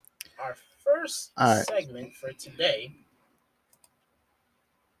our first All right. segment for today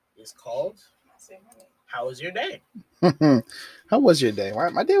is called "How was your day?" How was your day?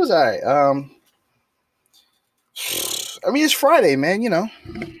 My day was all right. I mean, it's Friday, man. You know,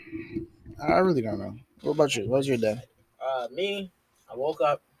 I really don't know. What about you? What was your day? Me, I woke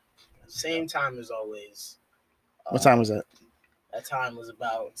up same time as always. What time was that? That time was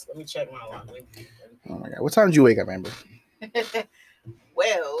about. Let me check my alarm. Oh my god! What time did you wake up, Amber?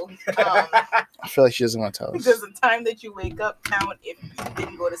 Well, I feel like she doesn't want to tell us. does the time that you wake up count if you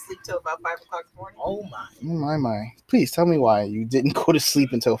didn't go to sleep till about 5 o'clock in the morning? Oh my! Oh my! Please tell me why you didn't go to sleep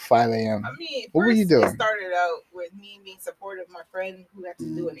until 5 a.m. I mean, What were you doing? It started out with me being supportive of my friend who had to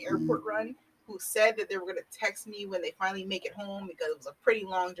do an airport run, who said that they were going to text me when they finally make it home because it was a pretty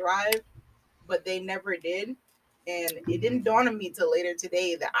long drive, but they never did. And it didn't dawn on me till later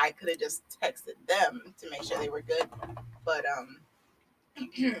today that I could have just texted them to make sure they were good. But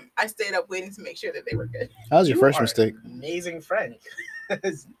I stayed up waiting to make sure that they were good. That was your You first are mistake. an amazing friend. Me,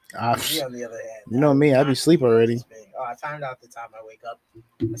 on the other hand, You know me, I'd be asleep already. Oh, I found out the time I wake up.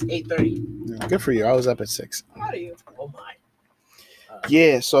 It's 8:30. Yeah, good for you. I was up at 6. How do you? Oh my!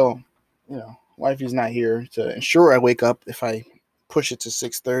 Yeah, so you know, wifey's not here to ensure I wake up if I push it to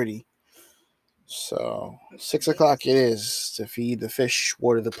 6:30. So 6 o'clock it is to feed the fish,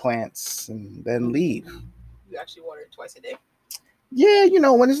 water the plants, and then leave. You actually water it twice a day. Yeah, you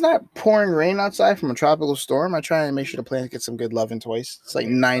know, when it's not pouring rain outside from a tropical storm, I try and make sure the plants get some good loving twice. It's like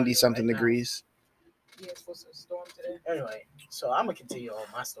 90 something degrees. Yeah, it's supposed to storm today. Anyway, so I'm gonna continue on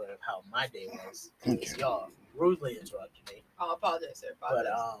my story of how my day was. Okay. Y'all rudely interrupted me, I'll apologize, sir. but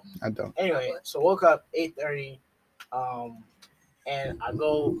I don't. anyway, so woke up 8:30, and I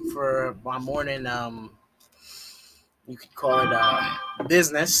go for my morning you could call it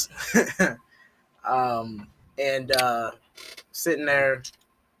business, and sitting there,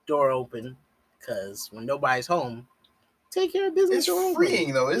 door open, because when nobody's home, take care of business. It's door open.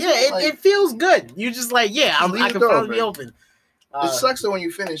 freeing though, isn't Yeah, it? Like, it feels good. You just like, yeah, Just I leave can the door finally be open. it sucks though when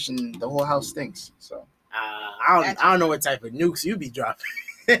you finish and the whole house stinks. So I don't know what type of nukes you be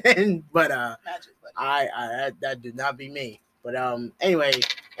dropping, but Magic, buddy. that did not be me. But anyway,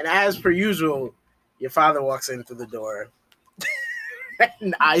 and as per usual, your father walks in through the door,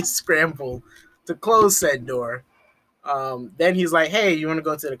 and I scramble to close said door. Then he's like, "Hey, you want to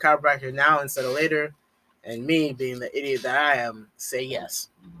go to the chiropractor now instead of later?" And me, being the idiot that I am, say yes.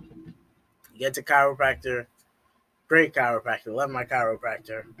 Get to chiropractor, great chiropractor, love my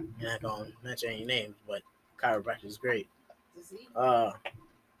chiropractor. And I don't mention any names, but chiropractor is great.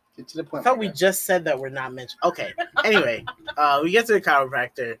 get to the I point. thought we just said that we're not mentioning. Okay. Anyway, we get to the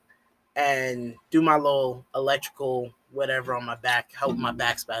chiropractor and do my little electrical whatever on my back, help my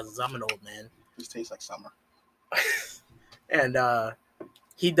back spasms. I'm an old man. This tastes like summer. And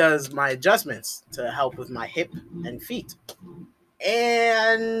he does my adjustments to help with my hip and feet.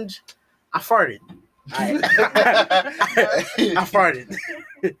 And I farted. I farted.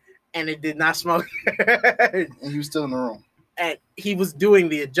 And it did not smell good. And he was still in the room. And he was doing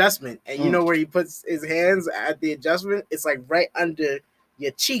the adjustment. And you know where he puts his hands at the adjustment? It's like right under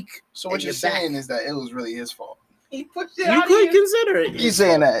your cheek. So what you're saying is that it was really his fault. He pushed it You out could of you. consider it. He's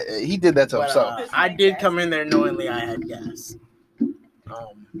saying that he did that to But, himself. I did come in there knowingly I had gas.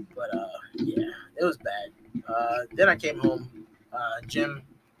 But yeah, it was bad. Then I came home. Jim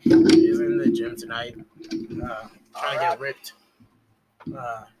is in the gym tonight. Trying to get ripped.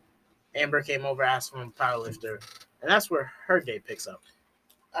 Amber came over, asked for a powerlifter, and that's where her day picks up.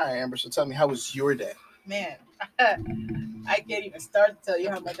 All right, Amber. So tell me, how was your day? Man, I can't even start to tell you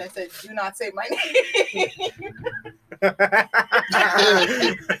how much I said, do not say my name.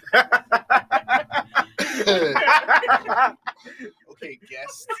 Okay,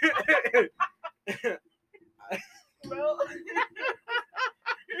 guest. Bro.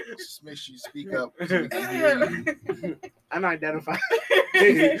 Just make sure you speak up. So we can hear you. Unidentified.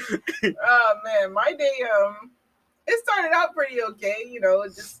 Oh man, my day it started out pretty okay, you know,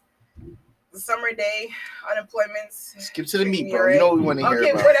 just the summer day, unemployment. Skip to the meat, bro. You know what we want to hear Okay,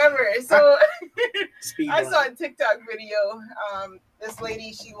 about. whatever. So Speed I run. saw a TikTok video. This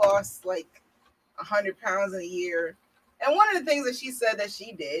lady, she lost like 100 pounds in a year. And one of the things that she said that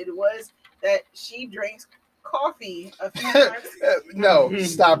she did was that she drinks coffee a few times. No,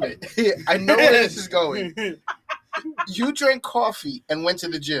 stop it. I know where this is going. You drank coffee and went to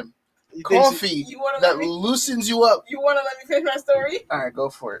the gym. You think Coffee You wanna that let me- loosens you up. You want to let me finish my story? All right, go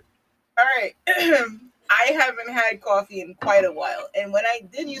for it. All right. I haven't had coffee in quite a while. And when I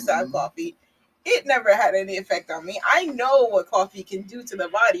did used to have coffee, it never had any effect on me. I know what coffee can do to the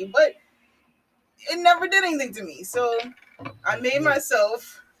body, but it never did anything to me. So I made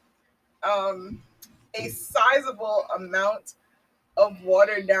myself a sizable amount of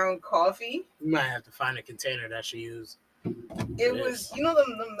watered down coffee. You might have to find a container that she used. It was, you know,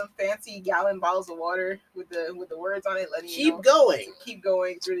 them fancy gallon bottles of water with the words on it, letting you know, keep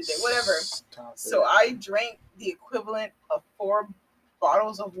going through the day, whatever. So I drank the equivalent of 4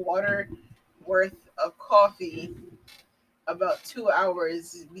 bottles of water worth of coffee about 2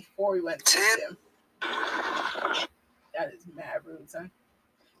 hours before we went to the gym. That is mad rude, son.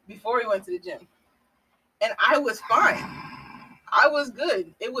 Before we went to the gym, and I was fine. I was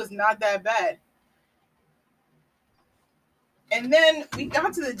good. It was not that bad. And then we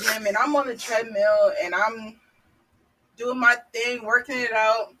got to the gym, and I'm on the treadmill, and I'm doing my thing, working it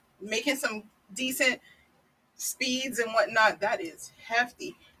out, making some decent speeds and whatnot. That is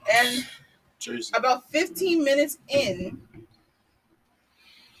hefty. And about 15 minutes in,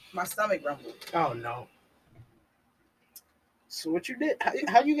 my stomach rumbled. Oh, no. So what you did?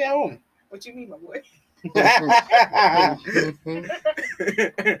 How'd you get home? What you mean, my boy?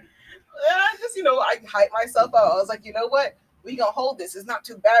 Just, you know, I hyped myself out. I was like, you know what? We gonna hold this. It's not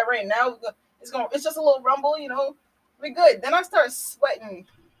too bad right now. It's just a little rumble, you know. We good. Then I started sweating,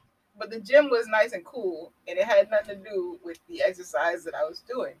 but the gym was nice and cool, and it had nothing to do with the exercise that I was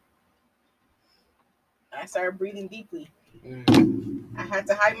doing. I started breathing deeply. I had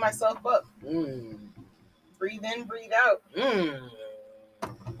to hype myself up. Breathe in, breathe out.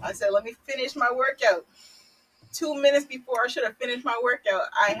 I said, let me finish my workout. 2 minutes before I should have finished my workout,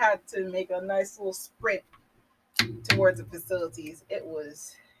 I had to make a nice little sprint towards the facilities. It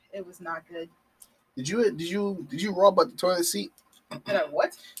was not good. Did you raw butt the toilet seat? Did I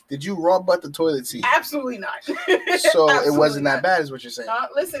what? Did you raw butt the toilet seat? Absolutely not. So Absolutely it wasn't not. that bad, is what you're saying.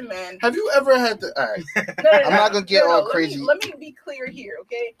 Listen, man. Have you ever had to? All right. No, I'm not gonna get all crazy. Let me be clear here,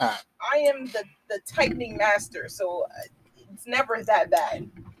 okay? All right. I am the tightening master, so it's never that bad.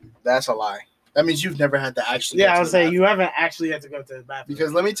 That's a lie. That means you've never had to actually. Yeah, I was saying you haven't actually had to go to the bathroom.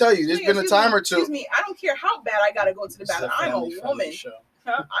 Because let me tell you, there's been a time or two. Excuse me, I don't care how bad I gotta go to the bathroom. I'm a woman.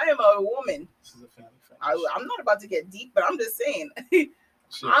 Huh? I am a woman. This is a family I'm not about to get deep, but I'm just saying.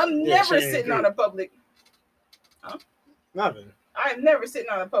 I'm never sitting on a public. Huh? Nothing. I'm never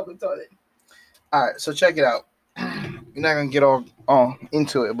sitting on a public toilet. All right, so check it out. You're not gonna get all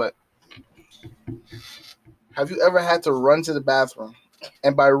into it, but have you ever had to run to the bathroom?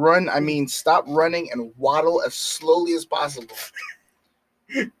 And by run, I mean stop running and waddle as slowly as possible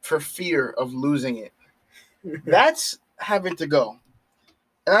for fear of losing it. That's having to go.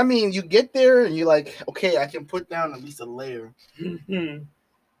 And I mean, you get there and you're like, okay, I can put down at least a layer. And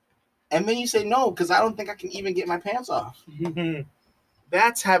then you say, no, because I don't think I can even get my pants off.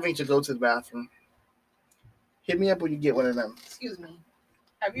 That's having to go to the bathroom. Hit me up when you get one of them. Excuse me.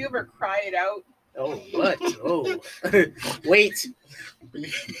 Have you ever cried out? Oh, what? Oh. Wait.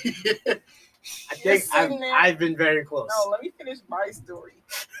 I think I've been very close. No, let me finish my story.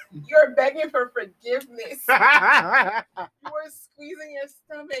 You're begging for forgiveness. You were squeezing your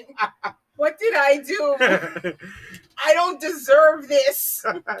stomach. What did I do? I don't deserve this. She's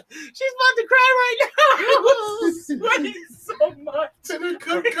about to cry right now. I was sweating so much.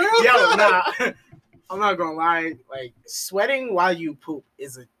 Yo, nah. I'm not gonna lie. Like, sweating while you poop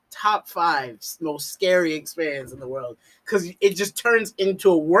is a top 5 most scary experience in the world, because it just turns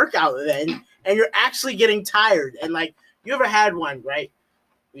into a workout then, and you're actually getting tired. And like, you ever had one, right?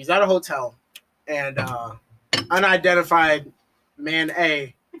 He's at a hotel, and unidentified man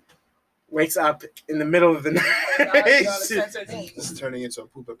A wakes up in the middle of the night. This is turning into a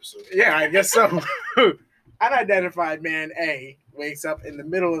poop episode. Yeah, I guess so. Unidentified man A wakes up in the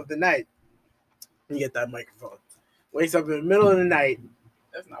middle of the night. You get that microphone. Wakes up in the middle of the night.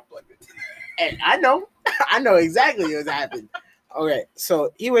 That's not plugged in. And I know exactly what's happened. Okay,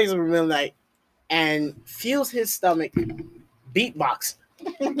 so he wakes up in the middle of the night and feels his stomach beatboxing.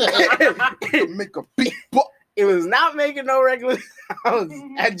 Make a beatbox. It was not making no regular sounds.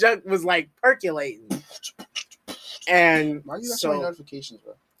 That junk was like percolating. And why are you got so many notifications,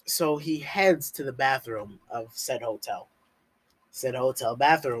 bro? So he heads to the bathroom of said hotel. Said hotel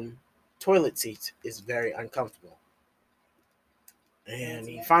bathroom toilet seat is very uncomfortable. And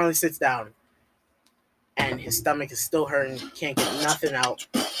he finally sits down, and his stomach is still hurting. Can't get nothing out.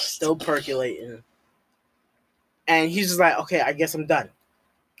 Still percolating. And he's just like, okay, I guess I'm done.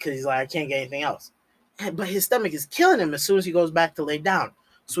 Because he's like, I can't get anything else. But his stomach is killing him as soon as he goes back to lay down.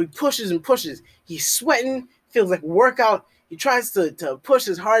 So he pushes and pushes. He's sweating. Feels like a workout. He tries to push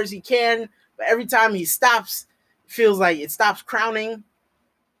as hard as he can. But every time he stops, feels like it stops crowning.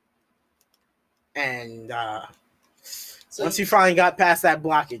 And once he finally got past that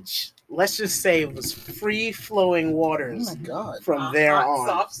blockage, let's just say it was free flowing Oh waters my god. from there Hot, on,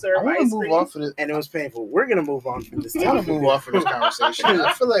 soft I serve want to ice move cream. off of this. and it was painful. We're gonna move on from this. I want to move off of this conversation.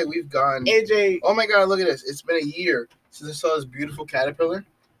 I feel like we've gone. AJ, Oh my god, look at this. It's been a year since I saw this beautiful caterpillar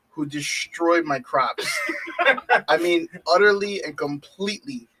who destroyed my crops. I mean, utterly and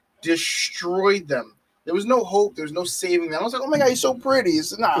completely destroyed them. There was no hope. There was no saving them. I was like, oh my god, he's so pretty.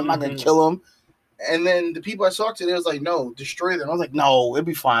 It's, nah, I'm not going to kill him. And then the people I talked to, they was like, no, destroy them. I was like, no, it'll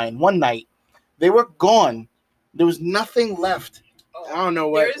be fine. One night, they were gone. There was nothing left. I don't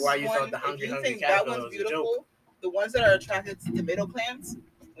know There's why you one- thought the if hungry you hungry think that caterpillar one's was a joke. beautiful, the ones that are attracted to tomato plants,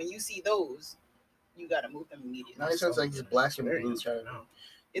 when you see those, you gotta move them immediately. Now it sounds like he's black and Very blue. interesting. Caterpillar.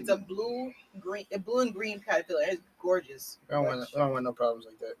 It's a blue and green caterpillar. It's gorgeous. I don't want no problems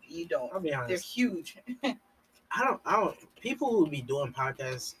like that. You don't. I'll be They're honest. huge. I don't. People who be doing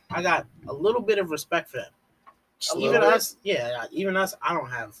podcasts, I got a little bit of respect for them. Just a Even little bit. us, yeah, even us. I don't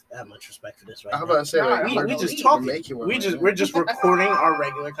have that much respect for this right I'm now. about to say, like, Nah, we don't just need talking. making one We right just now. we're just recording our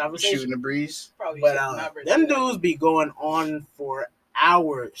regular conversation. Shooting the breeze. Probably But should never them do that. dudes be going on for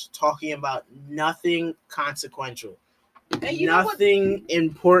hours talking about nothing consequential, And you know what? nothing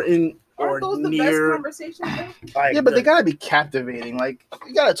important or Aren't those the best near. conversations? Though? Like, Yeah, but they gotta be captivating. Like,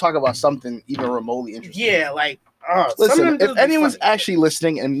 you gotta talk about something even remotely interesting. yeah, like some of them Listen, dudes if be anyone's funny. actually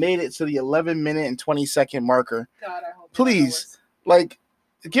listening and made it to the 11-minute and 20-second marker, God, I hope. Please. like,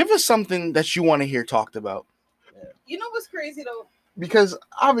 give us something that you want to hear talked about. You know what's crazy though? Because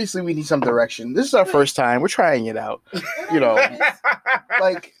obviously we need some direction. This is our first time. We're trying it out. What You know. I've noticed-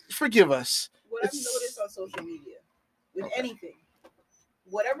 Like, forgive us. what I've It's- noticed on social media with Okay. anything,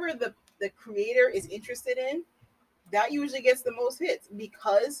 whatever the creator is interested in, that usually gets the most hits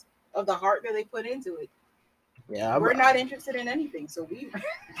because of the heart that they put into it. Yeah, We're not interested in anything, so we.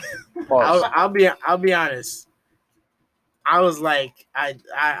 Pause. I'll be honest. I was like,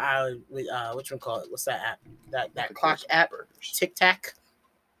 what you call it? What's that app? That clock app, Tic Tac,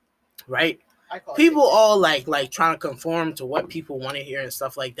 right? I call it People TikTok. all like trying to conform to what people want to hear and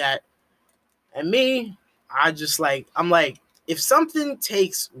stuff like that. And me, I'm like, if something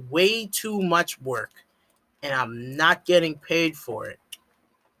takes way too much work and I'm not getting paid for it,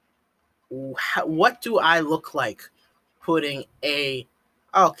 what do I look like putting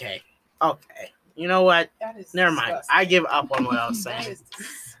okay, you know what? That is Never mind. disgusting. I give up on what I was That saying. is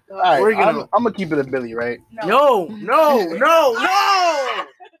disgusting. All right, We're gonna- I'm gonna keep it a Billy, right? No.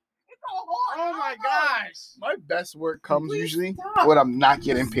 Oh my gosh. My best work comes Please usually stop. when I'm not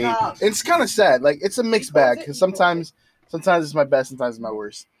getting paid. Stop. It's kind of sad. Like, it's a mixed bag because sometimes it's my best, sometimes it's my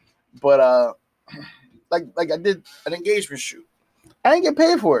worst. But like I did an engagement shoot. I didn't get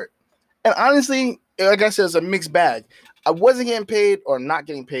paid for it. And honestly, like I said, it's a mixed bag. I wasn't getting paid or not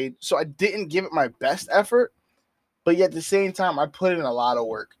getting paid, so I didn't give it my best effort. But yet at the same time, I put in a lot of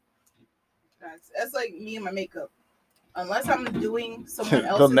work. That's like me and my makeup. Unless I'm doing someone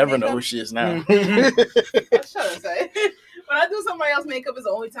else's They'll never know makeup, who she is now. Shut up, say. When I do somebody else's makeup, is the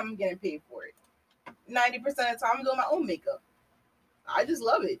only time I'm getting paid for it. 90% of the time, I'm doing my own makeup. I just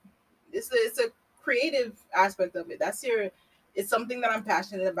love it. It's a creative aspect of it. It's something that I'm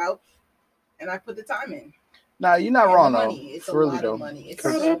passionate about, and I put the time in. Nah, you're not And wrong the though. money. It's a Really lot though. of money. It's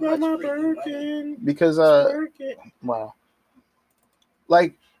Because- so much freaking money. Because wow.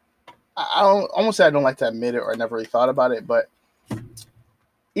 Like, I almost say I don't like to admit it or I never really thought about it, but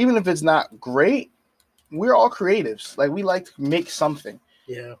even if it's not great, we're all creatives. Like, we like to make something.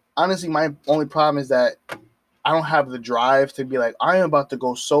 Yeah. Honestly, my only problem is that I don't have the drive to be like, I am about to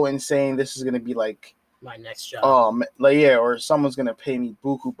go so insane. This is gonna be like, My next job. like, yeah, or someone's gonna pay me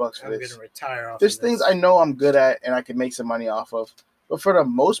buku bucks for I'm this. gonna retire off. There's of things this. I know I'm good at and I can make some money off of, but for the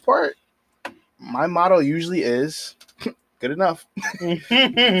most part, my motto usually is good enough.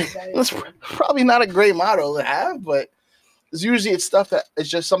 That That's is- probably not a great motto to have, but it's stuff that it's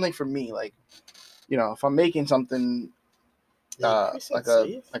just something for me. Like, you know, if I'm making something like a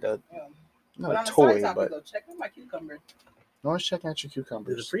yeah. not But a on a toy, side topic, but though, check out my cucumber. no one's checking out your Did the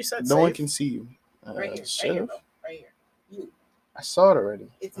cucumbers. preset No one save? can see you. Right here. Should've. Right here, bro. Right here. You. I saw it already.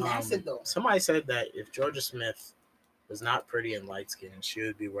 It's an acid, though. Somebody said that if Georgia Smith was not pretty and light skinned, she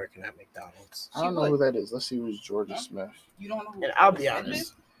would be working at McDonald's. I don't know who that is. Let's see who's Georgia Huh? Smith. You don't know who And I'll be Georgia Smith honest.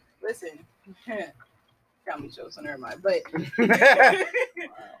 is? Listen. Family show, so never mind. But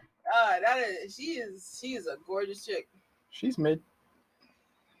she is a gorgeous chick. She's mid.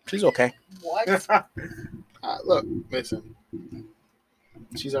 She's okay. What? Look, listen.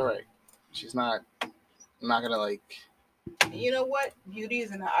 She's all right. She's not. I'm not gonna like. You know what? Beauty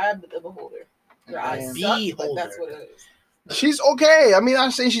is in the eye of the beholder. Your eyes suck, but that's what it is. She's okay. I mean, I'm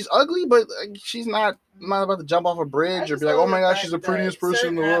not saying she's ugly, but like, she's not. I'm not about to jump off a I bridge or just be like, love "Oh my the gosh, fact she's the that prettiest person in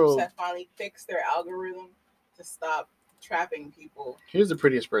certain the apps world." have finally fixed their algorithm to stop trapping people. Here's the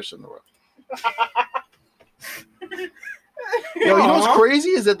prettiest person in the world. Yo, you know what's Aw. crazy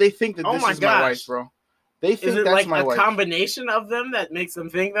is that they think that Oh this my is my gosh. wife, bro. They think Is it that's like my a wife. combination of them that makes them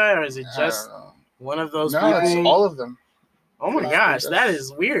think that, or is it I just don't know. one of those No, it's people? all of them. Oh my gosh, that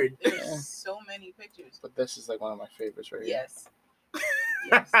is weird. There's Yeah. so many pictures. But this is like one of my favorites right here. Yes.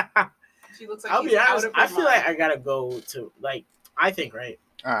 Yes. She looks like I'll she's be out honest. of her I feel like mind. I gotta go to like. I think right.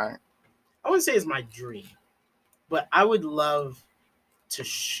 All right. I wouldn't say it's my dream, but I would love to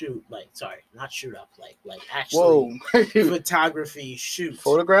shoot. Like, sorry, not shoot up. Like actually Whoa. photography shoot.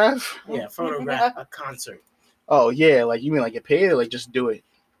 Photograph? Yeah, photograph a concert. Oh yeah, like you mean like get paid or like just do it?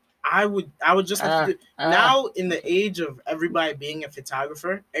 I would just have to do. Now in the age of everybody being a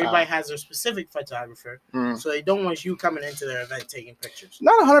photographer, everybody has their specific photographer, so they don't want you coming into their event taking pictures.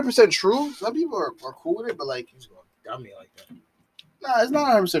 Not 100% true. Some people are cool with it, but like, He's going dummy like that. nah, it's not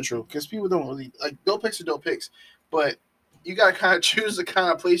 100% true because people don't really like dope pics are dope pics, but you gotta kind of choose the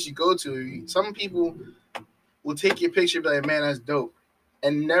kind of place you go to. Some people will take your picture, and be like, "Man, that's dope,"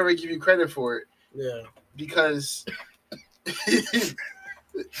 and never give you credit for it Yeah. because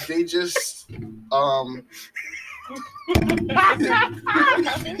they just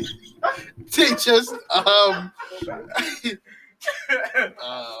they just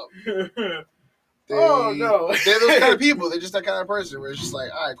Oh, no. they're those kind of people. They're just that kind of person where it's just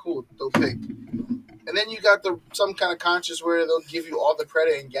like, all right, cool, dope pic. And then you got some kind of conscience where they'll give you all the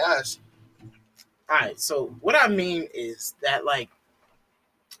credit and gas. All right. So what I mean is that like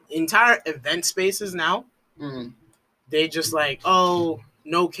entire event spaces now, they just like, oh,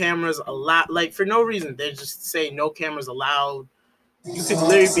 no cameras allowed. Like for no reason, they just say no cameras allowed. You could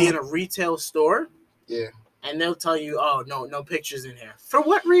literally be in a retail store, Yeah, and they'll tell you, oh, no pictures in here. For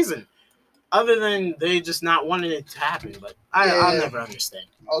what reason? Other than they just not wanting it to happen. But I'll never understand.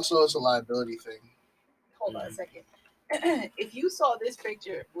 also it's a liability thing. Hold on a second. If you saw this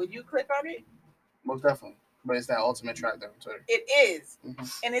picture, would you click on it? Most definitely. But it's that ultimate trap there on Twitter. It is.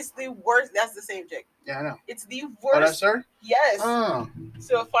 And it's the worst. That's the same chick. Yeah, I know. It's the Oh, worst. that's her? Yes. Oh.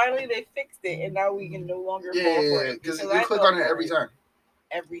 So finally they fixed it, and now we can no longer fall for it. Because Because you I click fell on it for every time.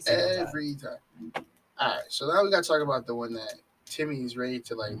 Every single time. Every time. All right, so now we got to talk about the one that Timmy's ready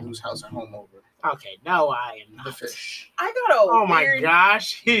to like lose house and home over. Okay, no, I am not. The fish. I got a Oh my weird...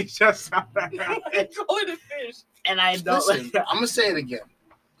 gosh, he just I call it a fish. and I don't Listen, like that. I'm gonna say it again.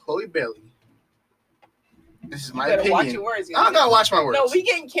 Chloe Bailey. This is You my better opinion. watch your words. I don't gotta watch my words. No, we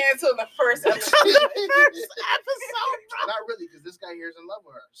getting canceled in the first episode. Not really, because this guy here is in love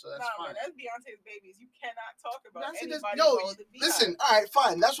with her, so that's Nah, fine. man, that's Beyonce's babies. You cannot talk about Beyonce does- anybody. no, called the Beyonce. listen, all right,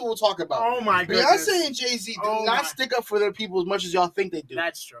 fine. That's what we'll talk about. Oh my goodness, Beyonce and Jay-Z do Oh not my- stick up for their people as much as y'all think they do.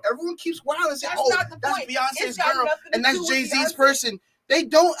 that's true. Everyone keeps wild and saying, That's "Oh, not the that's point. Beyonce's It's got girl nothing to and that's do with Jay-Z's Beyonce. person." They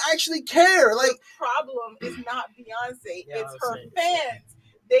don't actually care. Like, The problem is not Beyonce. Yeah, it's I her was saying. fans.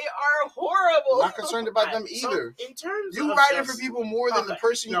 They are horrible. I'm not concerned about them Alright, so either. in terms You of riding just- for people more than the Okay,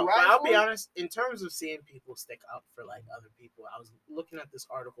 person no, you but ride I'll for. be honest. In terms of seeing people stick up for like other people, I was looking at this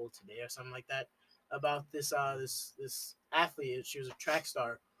article today or something like that about this this athlete. She was a track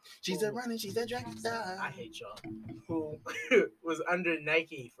star. She's a running, she's a track star. I hate y'all. Who was under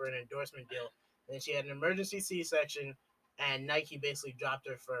Nike for an endorsement deal, and she had an emergency C-section, and Nike basically dropped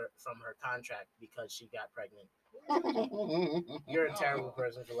her from her contract because she got pregnant. You're a terrible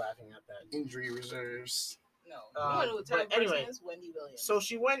person for laughing at that. Injury reserves. No. You know who the but type anyway, person is? Wendy Williams. So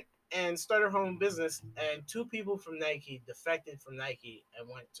she went and started her own business, and two people from Nike defected from Nike and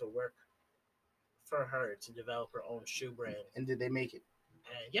went to work for her to develop her own shoe brand. And did they make it?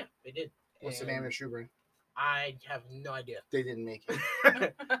 And yeah, they did. What's the And name of the shoe brand? I have no idea. They didn't make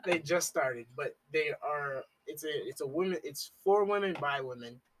it. They just started, but they are. It's a women. It's for women by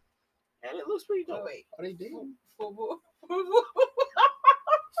women, and it looks pretty Oh, dope. wait. Are they dating? Fubu.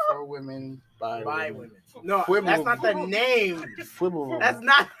 For women by By women. women. No, Quibble. that's not the name. Fwibble. That's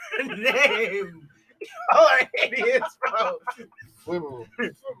not the name. Y'all are idiots, bro. Fwibble.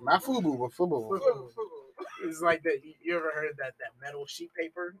 Not Fubu, but Fwibble. It's like that. You ever heard that metal sheet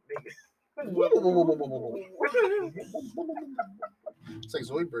paper? It's like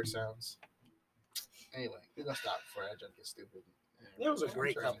Zoidberg sounds. Anyway, we're gonna stop before I jump get stupid. It was a I'm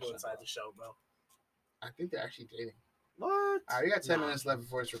great sure couple I'm inside the show, bro. I think they're actually dating. What? All right, we got 10 Nah. minutes left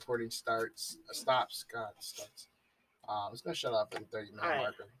before this recording starts. Stops. God, starts. It's gonna shut off at the 30-minute All right.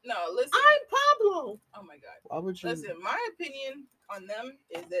 marker. No, listen. I'm Pablo. Oh my god. Why would you? Listen, my opinion on them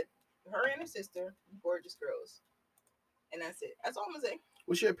is that her and her sister, gorgeous girls. And that's it. That's all I'm gonna say.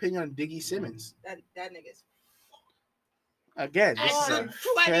 What's your opinion on Diggy Simmons? That nigga's Again, this is a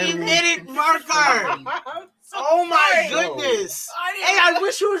 20-minute marker. I'm so Oh my sorry. goodness. I didn't Hey, I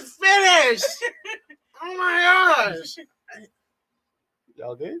wish you was finished. Oh my gosh.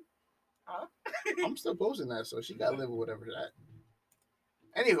 Y'all good? Huh? I'm still posting that, so she gotta live with whatever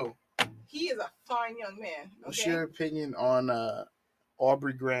that. Anywho, He is a fine young man. what's Okay? your opinion on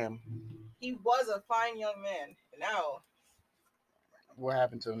Aubrey Graham? He was a fine young man. Now What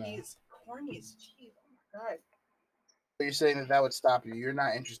happened to him now? he's corny as cheese. Oh my god. You're saying that would stop you. You're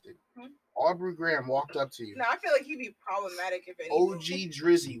not interested. Hmm? Aubrey Graham walked up to you. No, I feel like he'd be problematic if anything. OG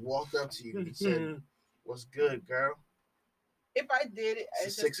Drizzy walked up to you and said, "What's good, girl?" If I did, a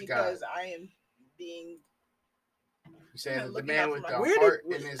it's six just because I am being. You saying that the Looking man out with for the my- Where heart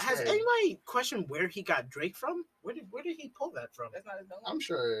did, in his has head. anybody questioned where he got Drake from? Where did he pull that from? That's not his name. I'm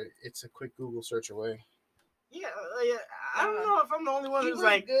sure it's a quick Google search away. Yeah, I don't know if I'm the only one He who's was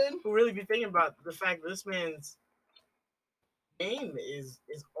like good. who really be thinking about the fact that this man's name is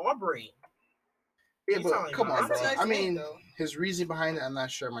Aubrey. Yeah, You but sound like come my on, uncle. bro. That's a nice I mean, name, though. his reason behind it, I'm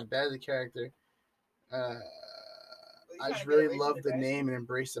not sure. My dad's a character. You I trying just to get really away from loved his the dad? name and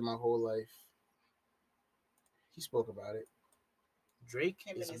embraced it my whole life. He spoke about it. Drake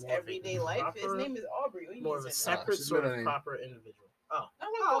Him in is his more of a everyday life. His proper- name is Aubrey. What do you more mean of a his name? separate his sort middle of name. proper individual. Oh,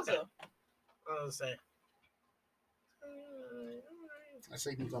 I okay. so. I was saying. I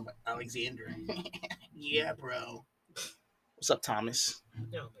say he's on Alexander. Yeah, bro. What's up, Thomas? Oh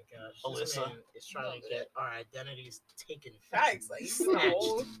my gosh, this Alyssa. man is trying to get our identities taken. Facts. Like, you put a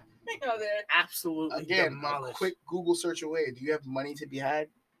whole thing out there. Absolutely Again, a demolished. quick Google search away. Do you have money to be had?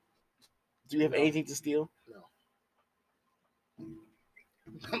 Do you have No. anything to steal? No.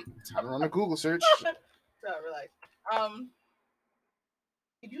 Time to run a Google search. So, relax.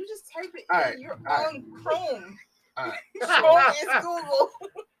 Did you just type it All in? right, You're all on Chrome. All right. Chrome is Google.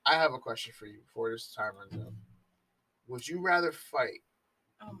 I have a question for you before this time runs out. Would you rather fight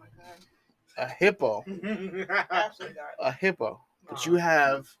Oh my god. a hippo? Absolutely not. A hippo. But Aw. you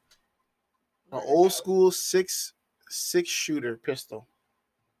have an old school six shooter pistol.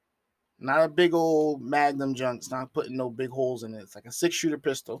 Not a big old Magnum junk. It's not putting no big holes in it. It's like a 6-shooter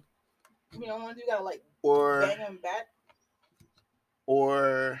pistol. You know, when you gotta like Or bang him back.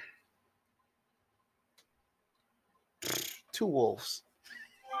 or 2 wolves.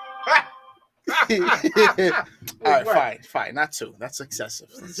 All right, fine. Not 2. That's excessive.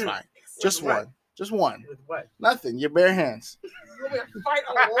 That's fine. Just what? one. Just one. With what? Nothing. Your bare hands. You want me to fight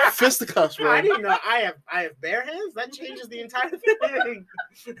a wolf? Fisticuffs, No, I bro. didn't know I have bare hands. That changes the entire thing.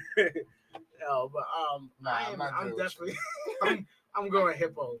 No, but Nah, I'm not I'm good with definitely I'm going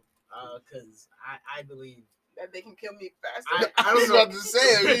hippo because I believe That they can kill me faster. I was about to say,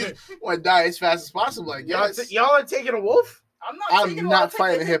 I mean, want to die as fast as possible. I guess. y'all are taking a wolf. I'm I'm not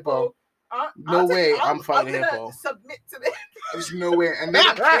fighting a hippo. No way I'm fighting a gonna hippo. Submit to this. There's no way. And they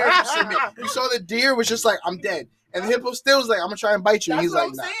don't care if you submit. You saw the deer was just like, I'm dead. And the hippo still was like, I'm going to try and bite you. And That's he's what like,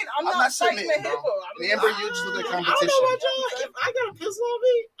 I'm nah. saying. I'm I'm not not fighting a submitting, bro. hippo. Amber, you just look like I don't competition. know about y'all. If I got a pistol on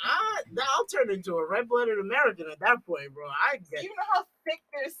me, I'll turn into a red-blooded American at that point, bro. I get You know how thick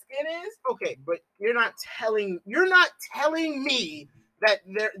their skin is? okay, but you're not telling me that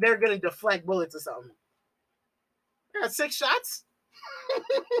they're gonna deflect bullets or something. I got 6 shots.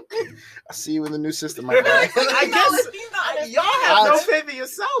 I see you in the new system, my guy. I guess He's not y'all have no I'll- faith in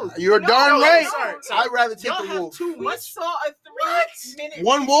yourselves. You're No, darn no, right. sorry. I'd rather take Y'all the have wolf. too We much. saw a 3-minute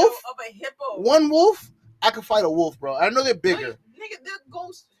One video wolf? of a hippo. One wolf? I could fight a wolf, bro. I know they're bigger. Nigga, they'll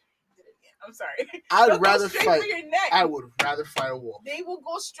go. I'm sorry. I'd They'll go rather straight fight. for your neck. I would rather fight a wolf. They will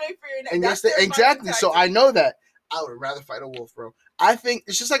go straight for your neck. And yes, That's their exactly. fighting So I tactic. know that. I would rather fight a wolf, bro. I think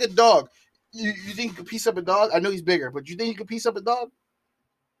it's just like a dog. You think you could piece up a dog? I know he's bigger, but you think you could piece up a dog?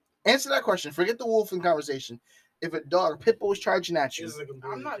 Answer that question. Forget the wolf in conversation. If a dog, a pit bull was charging at you, This is a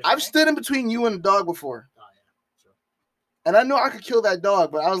completely I'm not- different- I've stood in between you and a dog before. Oh, yeah, sure. And I know I could kill that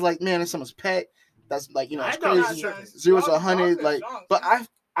dog, but I was like, man, it's someone's pet. That's like, I it's know that's crazy. true. 0 to Dogs 100, are like, strong, but son.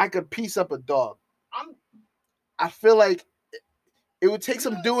 I could piece up a dog. I'm. I feel like it would take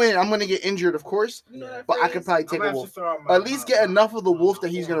some doing. I'm gonna get injured, of course, You know that but I phrase? could probably I'm take gonna a have to wolf. throw out Or at least get enough of the wolf that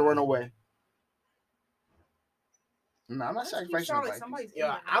he's gonna run away. No, I'm not Why does it keep sacrificing sounding the like Vikings. somebody's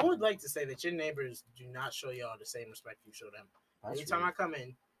Yeah, eating I it? would like to say that your neighbors do not show y'all the same respect you show them. That's Anytime weird. I come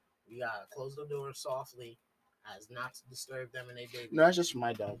in, we gotta close the door softly, as not to disturb them and they baby. No, that's just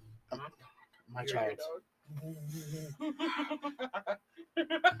my dog. Huh? My You're child. your dog.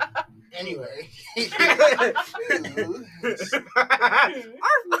 Anyway. Ooh.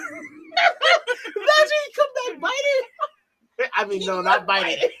 Imagine he come back biting. I mean, no, not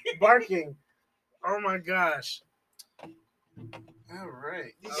biting, barking. Oh my gosh. All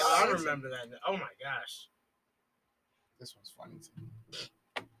right. Did Oh, y'all I answer? remember that. Oh my gosh. This one's funny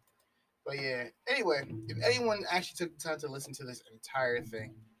too. But yeah, anyway, if anyone actually took the time to listen to this entire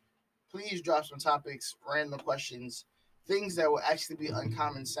thing, please drop some topics, random questions, things that will actually be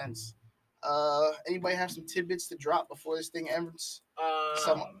uncommon sense. Anybody have some tidbits to drop before this thing ends?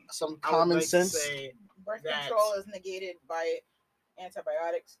 Some I would common like to sense. say, Birth that- control is negated by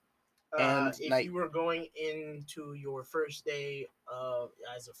antibiotics. And if night. you were going into your first day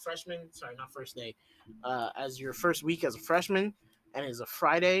as a freshman, sorry, not first day, as your first week as a freshman, and it's a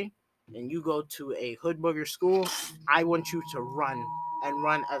Friday, and you go to a hood booger school, I want you to run and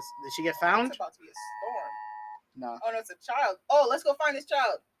run. As did she get found? It's about to be a storm. No, Oh no, it's a child. Oh, let's go find this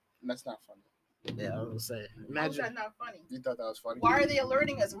child. that's not funny. Yeah, I was gonna say. How's that Imagine. not funny? You thought that was funny? Why are they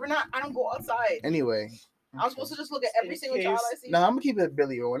alerting us? We're not. I don't go outside. Anyway, I was supposed to just look at every In single child I case- see. no, I'm gonna keep it at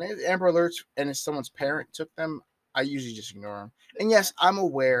Billy. When it's Amber Alerts and it's someone's parent took them, I usually just ignore them. And yes, I'm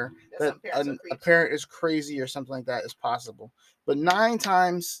aware That that some parents are a creeps. parent is crazy or something like that is possible. But 9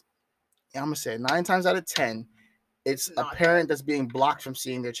 times, I'm gonna say 9 times out of 10, it's a Not parent that's being blocked from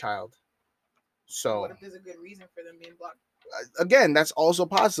seeing their child. So What if there's a good reason for them being blocked? again, that's also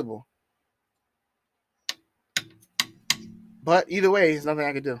possible. But either way, there's nothing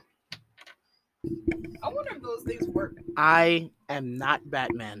I could do. I wonder if those things work. I am not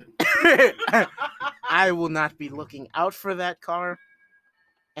Batman. I will not be looking out for that car,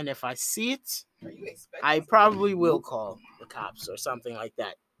 and if I see it, Are you expecting? I probably will call the cops or something like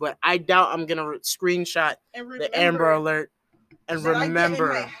that. But I doubt I'm gonna screenshot and the Amber Alert and that I get in my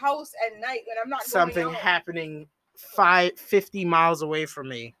remember house at night when I'm not something going out. happening 50 miles away from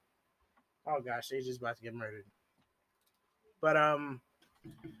me. Oh gosh, they're just about to get murdered. But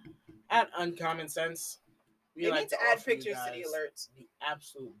at Uncommon Sense, we They like need to to add offer you pictures to the guys alerts. the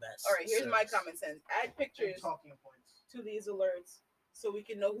absolute best. All right, here's my service. common sense. Add pictures Talking points. to these alerts so we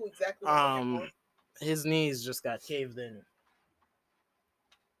can know who exactly we're looking for. His knees just got caved in.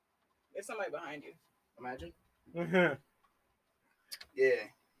 There's somebody behind you. Imagine. Yeah.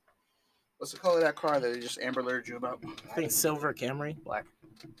 What's the color of that car that they just Amber Alerted you about? I think silver Camry. Black.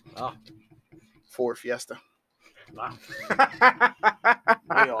 Oh, Ford Fiesta. wow.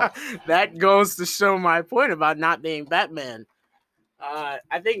 Way off. That goes to show my point about not being Batman. I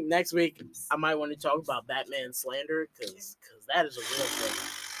think next week I might want to talk about Batman slander because that is a real thing.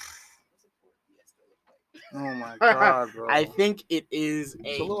 Oh my god, bro. I think it is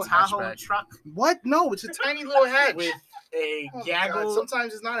It's a a little Tahoe hatchback. truck What? No, it's a tiny little hatch. with a Oh my God, gaggle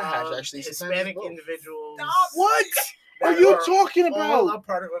sometimes it's not a hatch, of actually. Sometimes Hispanic it's both. individuals. Stop. What that are you are talking all about? a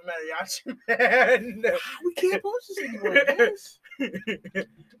part of a mariachi band. We can't post this anymore, guys.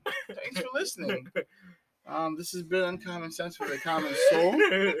 Thanks for listening. This has been Uncommon Sense for the Common Soul.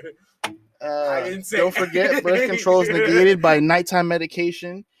 I didn't say Don't forget, birth control is negated by nighttime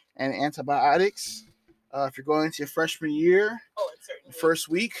medication and antibiotics. If you're going into your freshman year, Oh, it's certainly. first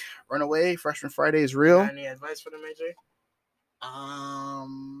week, run away. Freshman Friday is real. Any advice for them, AJ?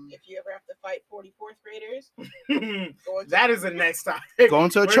 If you ever have to fight 44th graders, go into That is the next topic. Going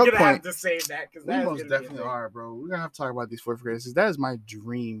to a We're choke gonna have point. to save that because We that's most definitely are, bro. We're gonna have to talk about these fourth graders. 'Cause that is my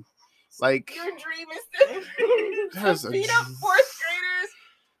dream. Like, your dream is That's to a beat up dream. 4th graders.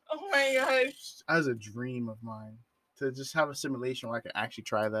 Oh my god. that is a dream of mine to just have a simulation where I can actually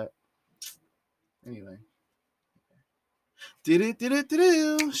try that. Anyway, did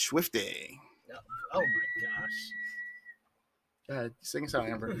it, Swifty. Oh my gosh. Go ahead, sing us out,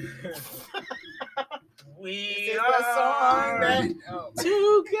 Amber. We This is the song that. Oh,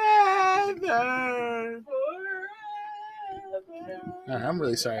 together. forever. I'm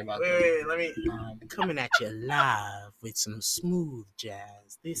really sorry about Wait, that. let me. Coming at you live with some smooth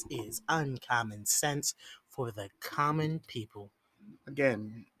jazz. This is Uncommon Sense for the common people.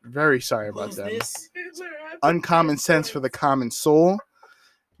 Again, very sorry about Who's that. this? Uncommon Sense for the Common Soul.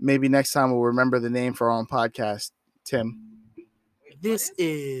 Maybe next time we'll remember the name for our own podcast. Tim. This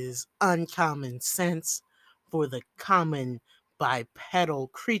is Uncommon Sense for the common bipedal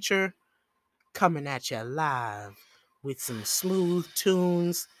creature, coming at you live with some smooth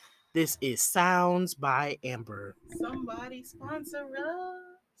tunes. This is Sounds by Amber. Somebody sponsor us.